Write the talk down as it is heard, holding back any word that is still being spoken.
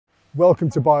Welcome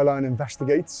to Byline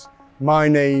Investigates. My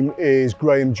name is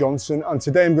Graham Johnson and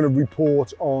today I'm going to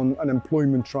report on an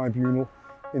employment tribunal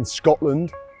in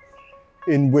Scotland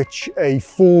in which a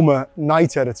former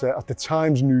night editor at the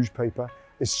Times newspaper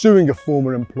is suing a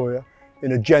former employer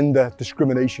in a gender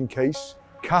discrimination case.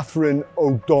 Katherine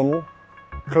O'Donnell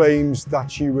claims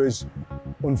that she was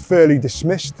unfairly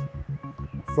dismissed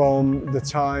from the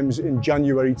Times in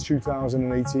January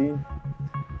 2018,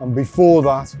 and before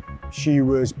that she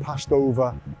was passed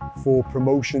over for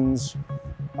promotions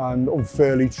and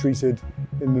unfairly treated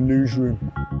in the newsroom.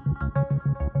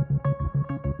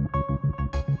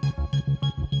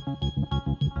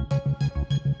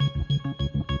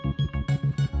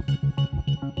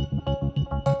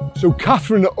 So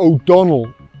Katherine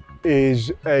O'Donnell is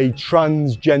a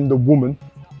transgender woman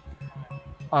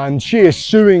and she is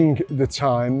suing the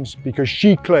Times because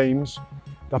she claims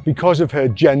that because of her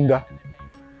gender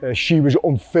she was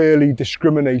unfairly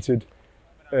discriminated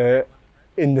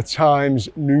in the Times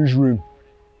newsroom.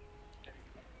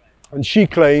 And she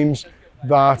claims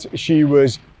that she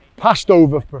was passed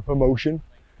over for promotion,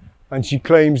 and she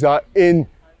claims that in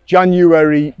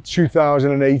January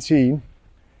 2018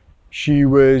 she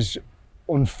was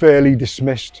unfairly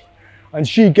dismissed. And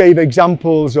she gave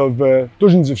examples of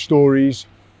dozens of stories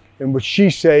in which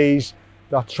she says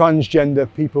that transgender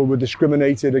people were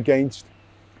discriminated against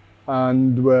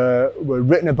and were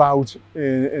written about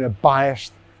in a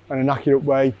biased and inaccurate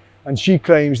way. And she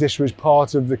claims this was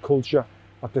part of the culture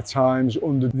at the Times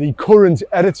under the current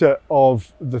editor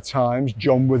of the Times,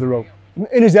 John Witherow.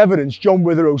 In his evidence, John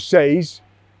Witherow says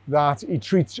that he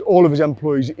treats all of his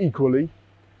employees equally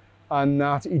and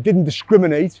that he didn't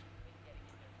discriminate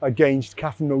against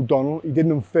Katherine O'Donnell, he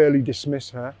didn't unfairly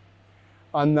dismiss her,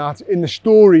 and that in the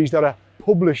stories that are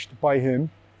published by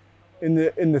him in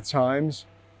the Times,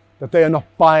 that they are not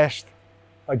biased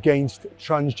against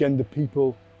transgender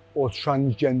people or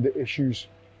transgender issues.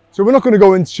 So we're not going to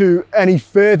go into any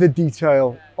further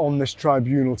detail on this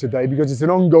tribunal today because it's an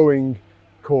ongoing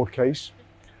court case.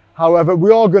 However,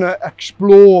 we are going to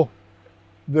explore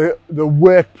the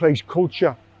workplace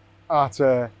culture at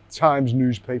Times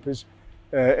newspapers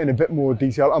in a bit more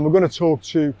detail, and we're going to talk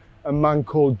to a man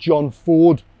called John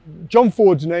Ford. John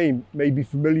Ford's name may be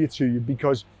familiar to you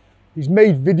because he's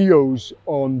made videos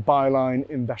on Byline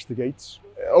Investigates.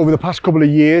 Over the past couple of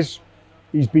years,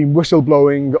 he's been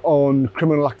whistleblowing on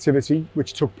criminal activity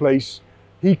which took place,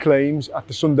 he claims, at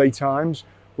the Sunday Times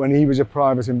when he was a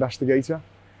private investigator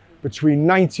between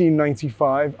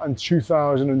 1995 and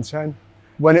 2010,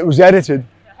 when it was edited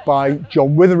by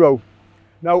John Witherow.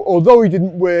 Now, although he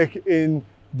didn't work in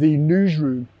the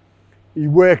newsroom, he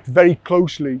worked very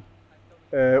closely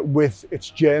with its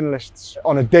journalists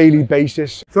on a daily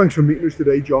basis. Thanks for meeting us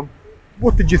today, John.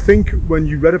 What did you think when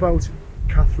you read about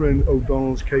Katherine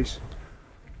O'Donnell's case?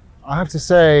 I have to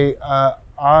say,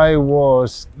 I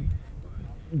was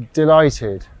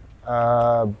delighted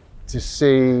to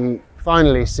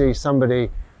finally see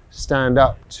somebody stand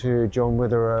up to John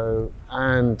Witherow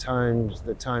and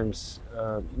the Times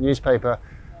newspaper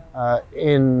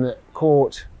in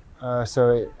court. I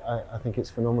think it's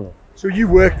phenomenal. So you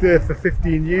worked there for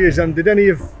 15 years, and did any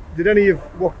of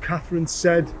what Katherine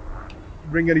said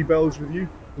ring any bells with you?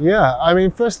 Yeah, I mean,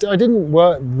 first, I didn't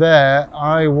work there.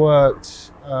 I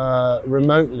worked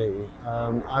remotely.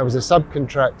 I was a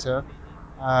subcontractor,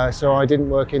 so I didn't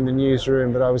work in the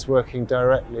newsroom, but I was working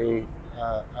directly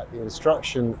at the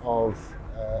instruction of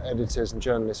editors and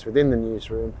journalists within the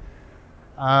newsroom.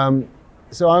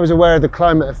 So I was aware of the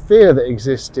climate of fear that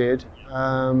existed,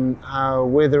 how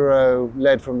Witherow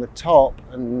led from the top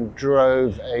and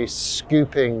drove a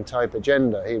scooping type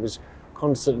agenda. He was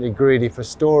constantly greedy for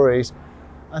stories.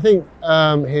 I think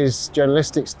his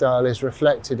journalistic style is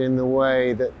reflected in the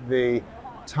way that the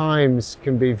Times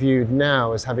can be viewed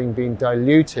now as having been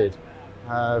diluted,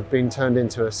 been turned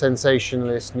into a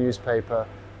sensationalist newspaper,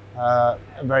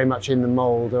 very much in the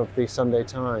mould of the Sunday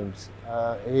Times.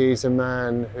 He's a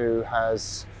man who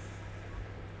has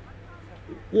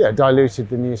diluted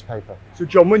the newspaper. So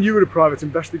John, when you were a private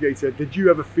investigator, did you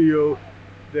ever feel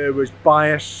there was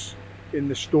bias in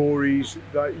the stories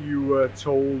that you were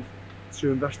told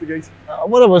to investigate?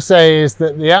 What I will say is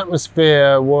that the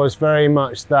atmosphere was very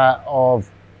much that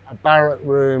of a barrack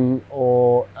room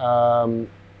or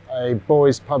a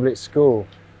boys' public school.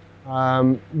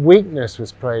 Weakness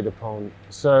was preyed upon,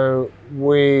 so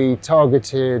we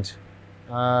targeted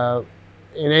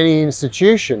in any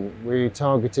institution, we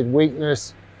targeted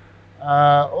weakness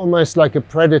almost like a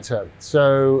predator.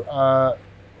 So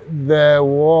there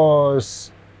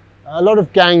was a lot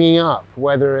of ganging up,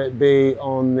 whether it be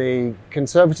on the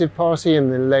Conservative Party in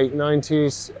the late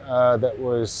 90s that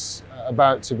was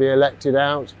about to be elected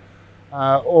out,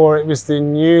 or it was the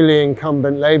newly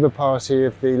incumbent Labour Party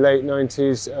of the late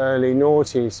 90s, early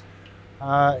noughties.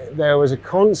 There was a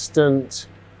constant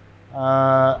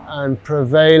and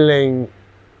prevailing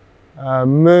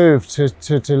move to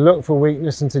look for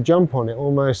weakness and to jump on it,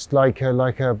 almost like a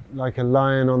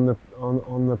lion on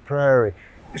the prairie.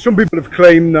 Some people have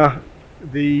claimed that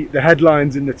the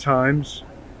headlines in the Times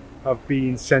have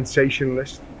been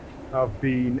sensationalist, have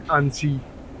been anti-trans,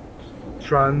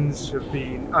 have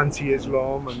been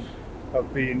anti-Islam, and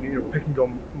have been, you know, picking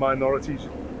on minorities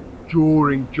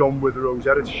during John Witherow's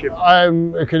editorship. I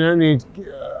can only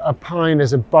opine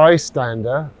as a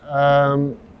bystander,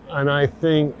 and I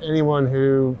think anyone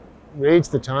who reads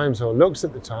the Times or looks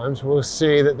at the Times will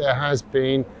see that there has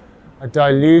been a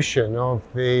dilution of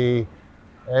the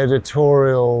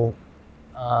editorial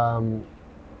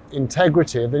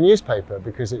integrity of the newspaper,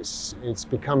 because it's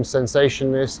become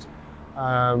sensationalist.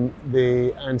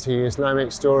 The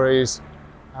anti-Islamic stories,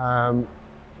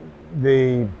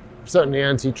 the certainly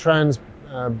anti-trans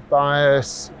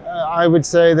bias. I would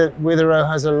say that Witherow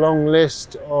has a long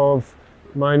list of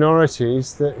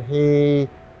minorities that he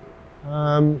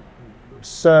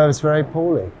serves very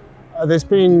poorly. There's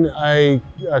been a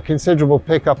considerable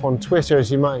pickup on Twitter, as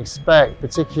you might expect,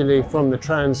 particularly from the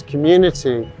trans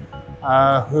community,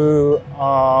 who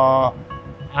are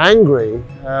angry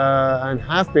and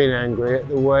have been angry at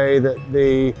the way that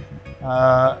the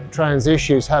trans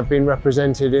issues have been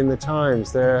represented in the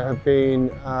Times. There have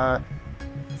been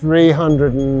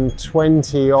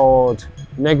 320 odd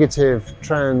negative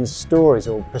trans stories,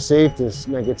 or perceived as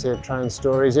negative trans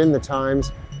stories, in the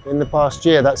Times in the past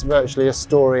year. That's virtually a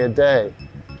story a day.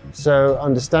 So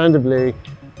understandably,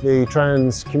 the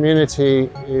trans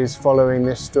community is following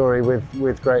this story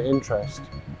with great interest.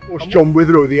 Of course, John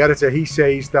Witherow, the editor, he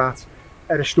says that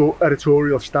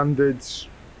editorial standards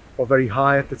are very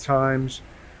high at the Times,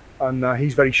 and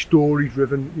he's very story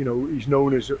driven. You know, he's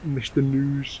known as Mr.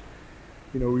 News.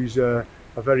 You know, he's a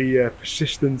very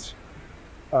persistent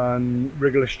and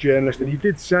rigorous journalist, and he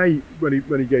did say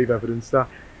when he gave evidence that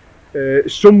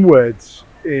some words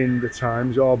in the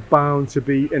Times are bound to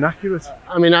be inaccurate.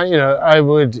 I mean, I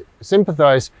would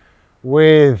sympathise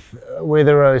with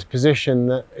Witherow's position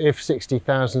that if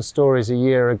 60,000 stories a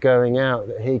year are going out,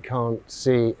 that he can't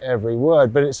see every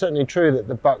word. But it's certainly true that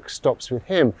the buck stops with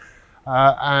him,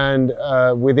 and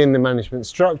within the management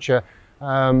structure,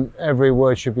 every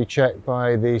word should be checked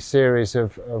by the series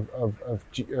of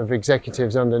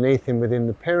executives underneath him within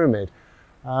the pyramid.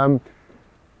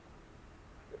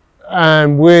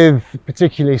 And with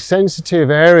particularly sensitive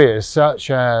areas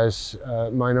such as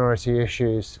minority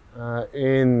issues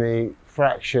in the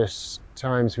fractious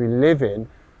times we live in,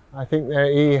 I think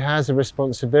that he has a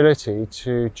responsibility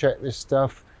to check this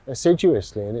stuff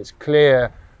assiduously. And it's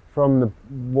clear from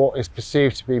what is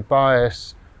perceived to be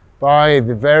bias by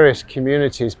the various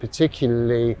communities,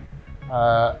 particularly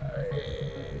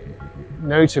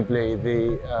notably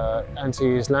the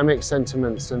anti-Islamic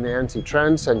sentiments and the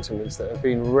anti-trans sentiments that have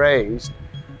been raised,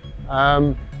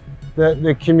 that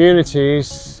the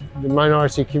communities, the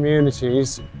minority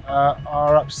communities,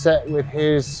 are upset with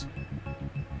his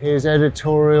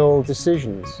editorial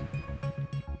decisions.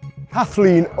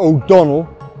 Katherine O'Donnell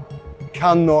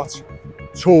cannot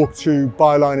talk to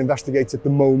Byline investigators at the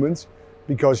moment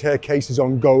because her case is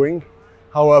ongoing.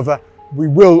 However, we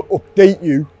will update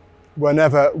you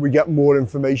whenever we get more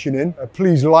information in.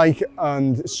 Please like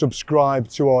and subscribe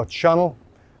to our channel,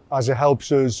 as it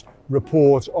helps us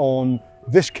report on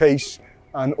this case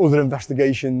and other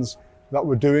investigations that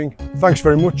we're doing. Thanks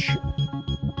very much.